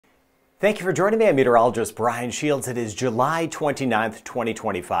Thank you for joining me. I'm meteorologist Brian Shields. It is July 29th,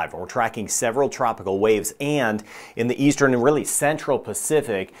 2025. We're tracking several tropical waves, and in the eastern and really central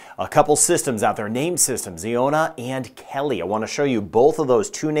Pacific, a couple systems out there, named systems, Iona and Keli. I want to show you both of those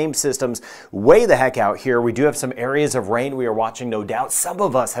two named systems way the heck out here. We do have some areas of rain we are watching, no doubt. Some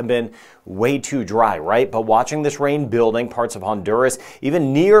of us have been way too dry, right? But watching this rain building, parts of Honduras,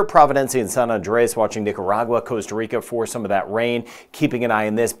 even near Providencia and San Andres, watching Nicaragua, Costa Rica for some of that rain. Keeping an eye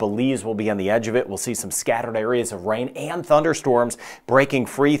on this, Belize will be on the edge of it. We'll see some scattered areas of rain and thunderstorms breaking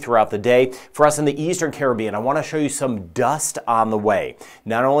free throughout the day. For us in the Eastern Caribbean, I want to show you some dust on the way.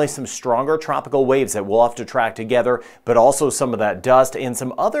 Not only some stronger tropical waves that we'll have to track together, but also some of that dust and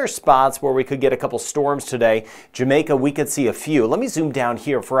some other spots where we could get a couple storms today. Jamaica, we could see a few. Let me zoom down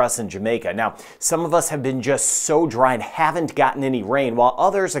here for us in Jamaica. Now, some of us have been just so dry and haven't gotten any rain, while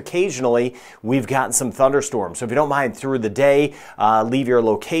others occasionally we've gotten some thunderstorms. So if you don't mind, through the day, leave your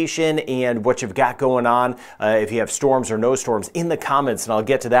location and what you've got going on, if you have storms or no storms, in the comments, and I'll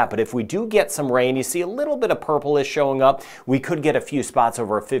get to that. But if we do get some rain, you see a little bit of purplish showing up. We could get a few spots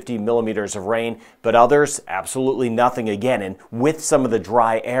over 50 millimeters of rain, but others, absolutely nothing again. And with some of the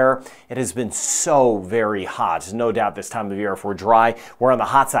dry air, it has been so very hot. No doubt this time of year, if we're dry, we're on the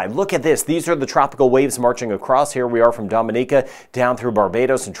hot side. Look at this. These are the tropical waves marching across. Here we are from Dominica down through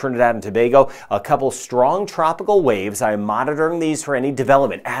Barbados and Trinidad and Tobago. A couple strong tropical waves. I am monitoring these for any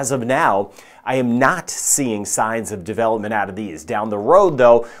development. As of now, I am not seeing signs of development out of these. Down the road,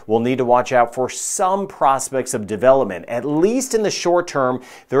 though, we'll need to watch out for some prospects of development. At least in the short term,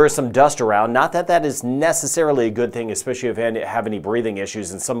 there is some dust around. Not that that is necessarily a good thing, especially if you have any breathing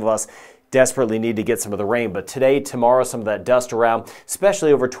issues, and some of us desperately need to get some of the rain. But today, tomorrow, some of that dust around,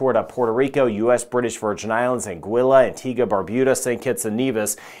 especially over toward Puerto Rico, U.S. British Virgin Islands, Anguilla, Antigua, Barbuda, St. Kitts and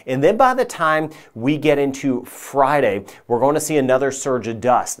Nevis. And then by the time we get into Friday, we're going to see another surge of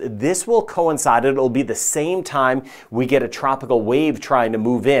dust. This will coincide. It'll be the same time we get a tropical wave trying to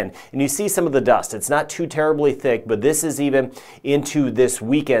move in. And you see some of the dust. It's not too terribly thick, but this is even into this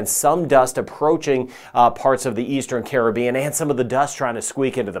weekend. Some dust approaching parts of the Eastern Caribbean, and some of the dust trying to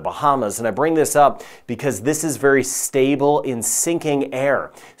squeak into the Bahamas. And I bring this up because this is very stable in sinking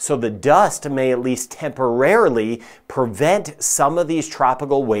air. So the dust may at least temporarily prevent some of these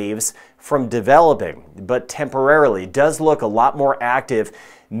tropical waves from developing, but temporarily. Does look a lot more active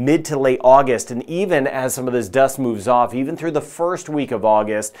mid to late August, and even as some of this dust moves off, even through the first week of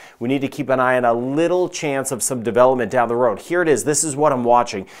August, we need to keep an eye on a little chance of some development down the road. Here it is. This is what I'm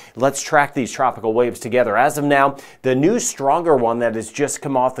watching. Let's track these tropical waves together. As of now, the new stronger one that has just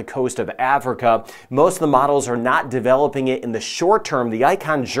come off the coast of Africa, most of the models are not developing it in the short term. The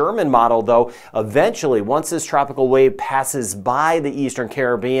Icon German model, though, eventually, once this tropical wave passes by the Eastern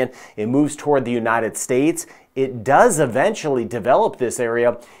Caribbean, it moves toward the United States. It does eventually develop this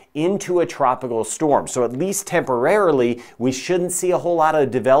area into a tropical storm. So at least temporarily, we shouldn't see a whole lot of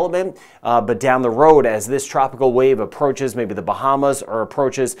development, but down the road, as this tropical wave approaches maybe the Bahamas or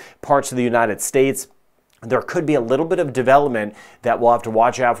approaches parts of the United States, there could be a little bit of development that we'll have to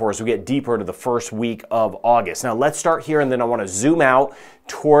watch out for as we get deeper into the first week of August. Now let's start here, and then I want to zoom out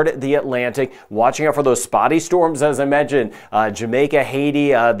toward the Atlantic, watching out for those spotty storms, as I mentioned. Jamaica,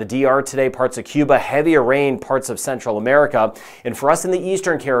 Haiti, the DR today, parts of Cuba, heavier rain, parts of Central America. And for us in the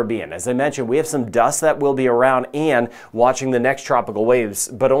Eastern Caribbean, as I mentioned, we have some dust that will be around and watching the next tropical waves,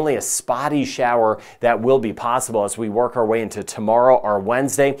 but only a spotty shower that will be possible as we work our way into tomorrow or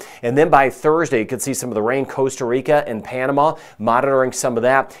Wednesday. And then by Thursday, you could see some of the rain, Costa Rica and Panama, monitoring some of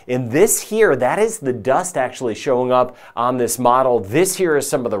that. And this here, that is the dust actually showing up on this model. This here is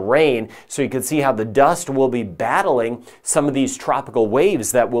some of the rain, so you can see how the dust will be battling some of these tropical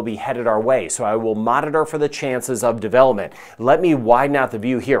waves that will be headed our way. So I will monitor for the chances of development. Let me widen out the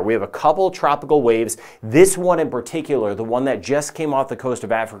view here. We have a couple tropical waves. This one in particular, the one that just came off the coast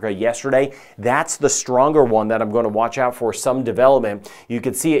of Africa yesterday, that's the stronger one that I'm going to watch out for some development. You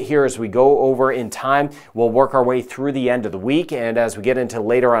can see it here as we go over in time. We'll work our way through the end of the week, and as we get into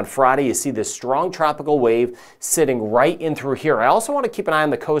later on Friday, you see this strong tropical wave sitting right in through here. I also want to keep an eye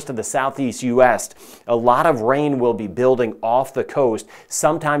on the coast of the Southeast U.S. A lot of rain will be building off the coast.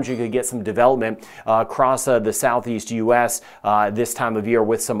 Sometimes you could get some development across the Southeast U.S. This time of year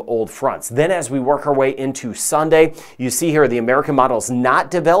with some old fronts. Then as we work our way into Sunday, you see here the American model is not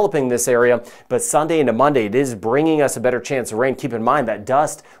developing this area, but Sunday into Monday, it is bringing us a better chance of rain. Keep in mind that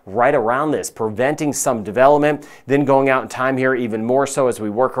dust right around this, preventing some development. Then going out in time here, even more so as we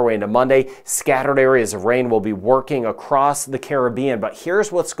work our way into Monday, scattered areas of rain will be working across the Caribbean, but But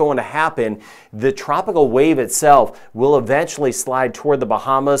here's what's going to happen. The tropical wave itself will eventually slide toward the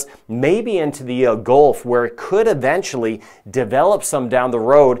Bahamas, maybe into the Gulf, where it could eventually develop some down the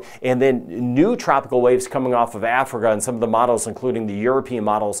road, and then new tropical waves coming off of Africa, and some of the models, including the European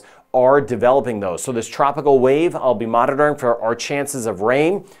models, are developing those. So this tropical wave, I'll be monitoring for our chances of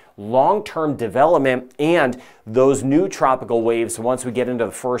rain, long-term development, and those new tropical waves once we get into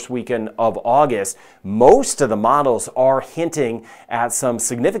the first weekend of August. Most of the models are hinting at some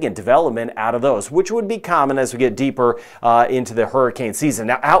significant development out of those, which would be common as we get deeper into the hurricane season.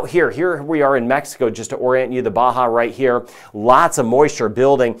 Now out here we are in Mexico, just to orient you, the Baja right here. Lots of moisture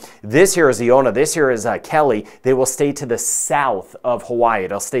building. This here is Iona. This here is Keli. They will stay to the south of Hawaii.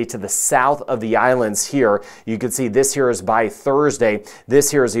 They'll stay to the south of the islands here. You can see this here is by Thursday. This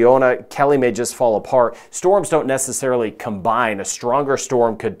here is Iona. Keli may just fall apart. Storms don't necessarily combine. A stronger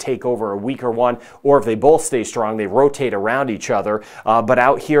storm could take over a weaker one, or if they both stay strong, they rotate around each other. But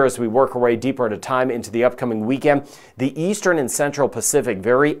out here, as we work our way deeper into time into the upcoming weekend, the eastern and central Pacific,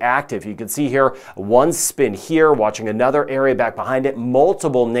 very active. You can see here one spin here, watching another area back behind it,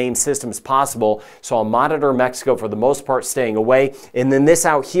 multiple named systems possible. So I'll monitor Mexico for the most part, staying away. And then this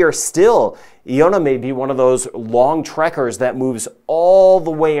out here still, Iona may be one of those long trekkers that moves all the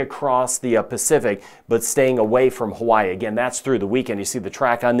way across the Pacific, but staying away from Hawaii. Again, that's through the weekend. You see the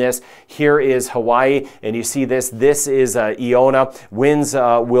track on this. Here is Hawaii, and you see this. This is Iona. Winds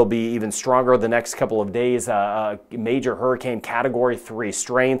will be even stronger the next couple of days. Major hurricane Category 3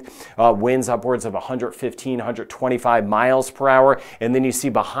 strength. Winds upwards of 115, 125 miles per hour. And then you see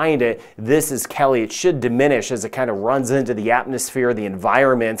behind it, this is Keli. It should diminish as it kind of runs into the atmosphere, the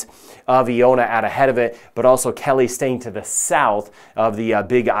environment of Iona out ahead of it, but also Keli staying to the south of the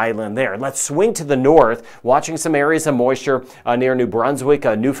big island there. Let's swing to the north, watching some areas of moisture near New Brunswick,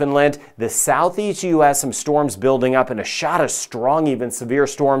 Newfoundland, the southeast U.S., some storms building up, and a shot of strong, even severe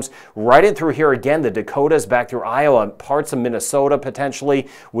storms right in through here again, the Dakotas, back through Iowa, parts of Minnesota, potentially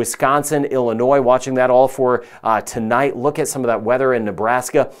Wisconsin, Illinois, watching that all for tonight. Look at some of that weather in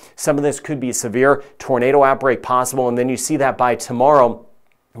Nebraska. Some of this could be severe, tornado outbreak possible, and then you see that by tomorrow,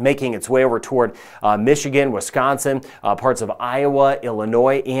 making its way over toward Michigan, Wisconsin, parts of Iowa,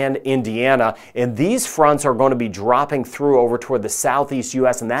 Illinois, and Indiana. And these fronts are going to be dropping through over toward the southeast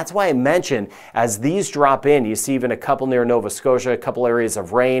U.S. And that's why I mentioned as these drop in, you see even a couple near Nova Scotia, a couple areas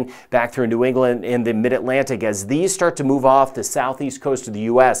of rain back through New England in the mid-Atlantic. As these start to move off the southeast coast of the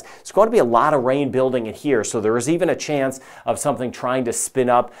U.S., it's going to be a lot of rain building in here. So there is even a chance of something trying to spin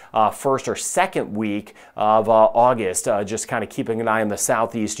up first or second week of August, just kind of keeping an eye on the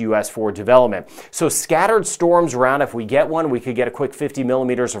southeast U.S. for development. So scattered storms around. If we get one, we could get a quick 50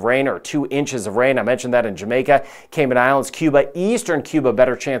 millimeters of rain or 2 inches of rain. I mentioned that in Jamaica, Cayman Islands, Cuba, eastern Cuba,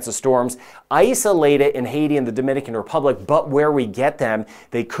 better chance of storms. Isolated in Haiti and the Dominican Republic, but where we get them,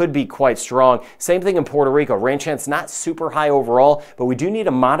 they could be quite strong. Same thing in Puerto Rico. Rain chance not super high overall, but we do need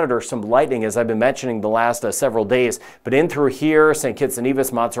to monitor some lightning, as I've been mentioning the last several days. But in through here, St. Kitts and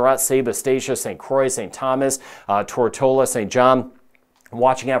Nevis, Montserrat, Sebastian, St. Croix, St. Thomas, Tortola, St. John,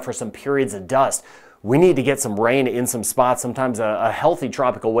 watching out for some periods of dust. We need to get some rain in some spots. Sometimes a healthy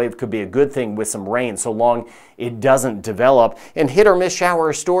tropical wave could be a good thing with some rain, so long it doesn't develop. And hit or miss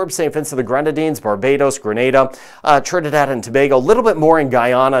shower storms, St. Vincent the Grenadines, Barbados, Grenada, Trinidad and Tobago. A little bit more in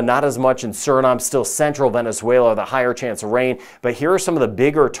Guyana, not as much in Suriname. Still central Venezuela, the higher chance of rain. But here are some of the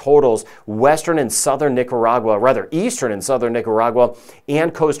bigger totals. Western and southern Nicaragua, rather eastern and southern Nicaragua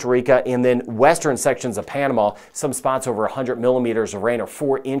and Costa Rica, and then western sections of Panama. Some spots over 100 millimeters of rain or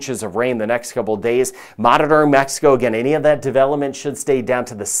 4 inches of rain the next couple of days. Monitoring Mexico, again, any of that development should stay down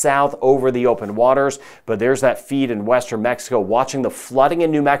to the south over the open waters, but there's that feed in western Mexico. Watching the flooding in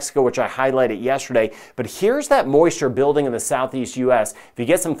New Mexico, which I highlighted yesterday, but here's that moisture building in the southeast U.S. If you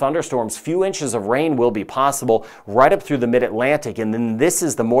get some thunderstorms, few inches of rain will be possible right up through the mid-Atlantic, and then this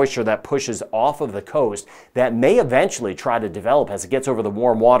is the moisture that pushes off of the coast that may eventually try to develop as it gets over the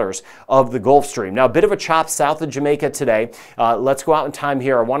warm waters of the Gulf Stream. Now, a bit of a chop south of Jamaica today. Let's go out in time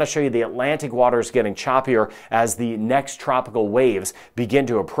here. I want to show you the Atlantic waters getting choppier as the next tropical waves begin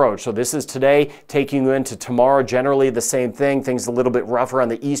to approach. So this is today, taking you into tomorrow. Generally the same thing. Things a little bit rougher on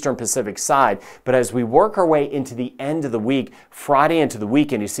the eastern Pacific side. But as we work our way into the end of the week, Friday into the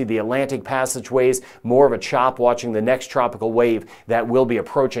weekend, you see the Atlantic passageways, more of a chop, watching the next tropical wave that will be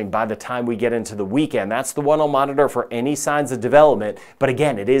approaching by the time we get into the weekend. That's the one I'll monitor for any signs of development. But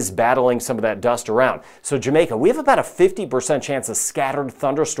again, it is battling some of that dust around. So Jamaica, we have about a 50% chance of scattered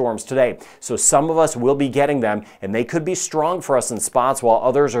thunderstorms today. So some some of us will be getting them, and they could be strong for us in spots while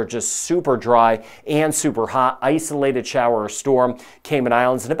others are just super dry and super hot. Isolated shower or storm, Cayman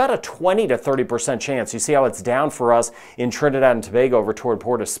Islands, and about a 20 to 30% chance. You see how it's down for us in Trinidad and Tobago over toward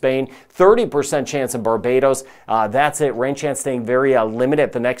Port of Spain. 30% chance in Barbados. That's it. Rain chance staying very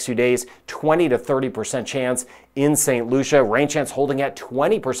limited the next few days. 20 to 30% chance in St. Lucia. Rain chance holding at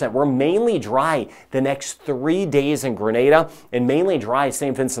 20%. We're mainly dry the next 3 days in Grenada, and mainly dry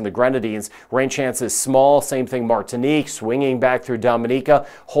St. Vincent and the Grenadines. Rain chance is small. Same thing Martinique, swinging back through Dominica,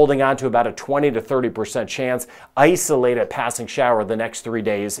 holding on to about a 20 to 30% chance. Isolated passing shower the next 3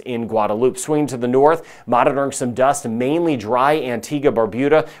 days in Guadeloupe. Swinging to the north, monitoring some dust, mainly dry Antigua,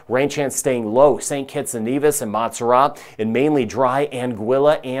 Barbuda. Rain chance staying low. St. Kitts and Nevis and Montserrat, and mainly dry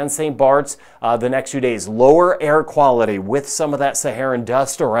Anguilla and St. Bart's the next few days. Lower air quality with some of that Saharan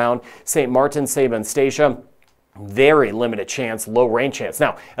dust around St. Martin, Saba, and Statia. Very limited chance, low rain chance.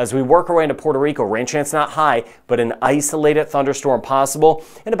 Now, as we work our way into Puerto Rico, rain chance not high, but an isolated thunderstorm possible,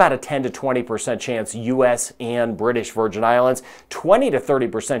 and about a 10 to 20% chance U.S. and British Virgin Islands, 20 to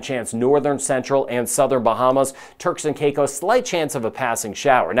 30% chance northern, central, and southern Bahamas, Turks and Caicos, slight chance of a passing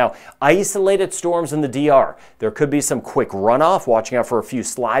shower. Now, isolated storms in the DR. There could be some quick runoff, watching out for a few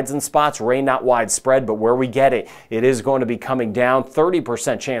slides in spots, rain not widespread, but where we get it, it is going to be coming down.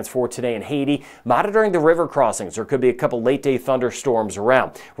 30% chance for today in Haiti, monitoring the river crossings. There could be a couple late-day thunderstorms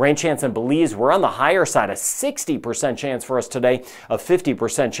around. Rain chance in Belize, we're on the higher side, a 60% chance for us today, a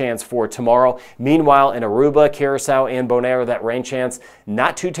 50% chance for tomorrow. Meanwhile, in Aruba, Curacao, and Bonaire, that rain chance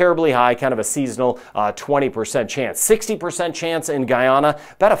not too terribly high, kind of a seasonal 20% chance. 60% chance in Guyana,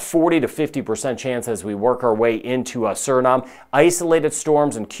 about a 40 to 50% chance as we work our way into Suriname. Isolated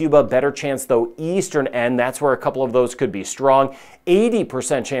storms in Cuba, better chance though eastern end. That's where a couple of those could be strong.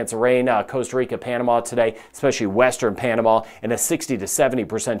 80% chance of rain, Costa Rica, Panama today, especially western Panama, and a 60 to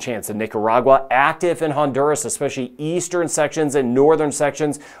 70% chance in Nicaragua. Active in Honduras, especially eastern sections and northern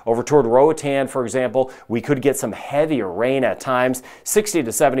sections. Over toward Roatan, for example, we could get some heavier rain at times. 60 to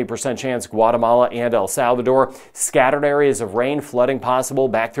 70% chance Guatemala and El Salvador. Scattered areas of rain, flooding possible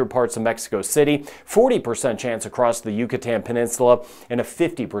back through parts of Mexico City. 40% chance across the Yucatan Peninsula, and a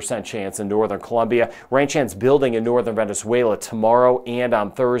 50% chance in northern Colombia. Rain chance building in northern Venezuela tomorrow and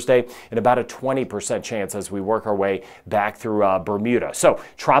on Thursday, and about a 20% chance as we work our way back through Bermuda. So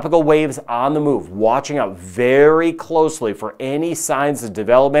tropical waves on the move, watching out very closely for any signs of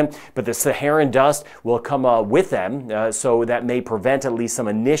development, but the Saharan dust will come with them, so that may prevent at least some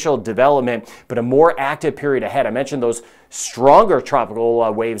initial development, but a more active period ahead. I mentioned those stronger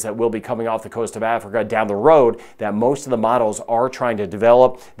tropical waves that will be coming off the coast of Africa down the road that most of the models are trying to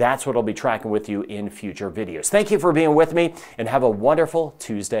develop. That's what I'll be tracking with you in future videos. Thank you for being with me, and have a wonderful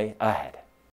Tuesday ahead.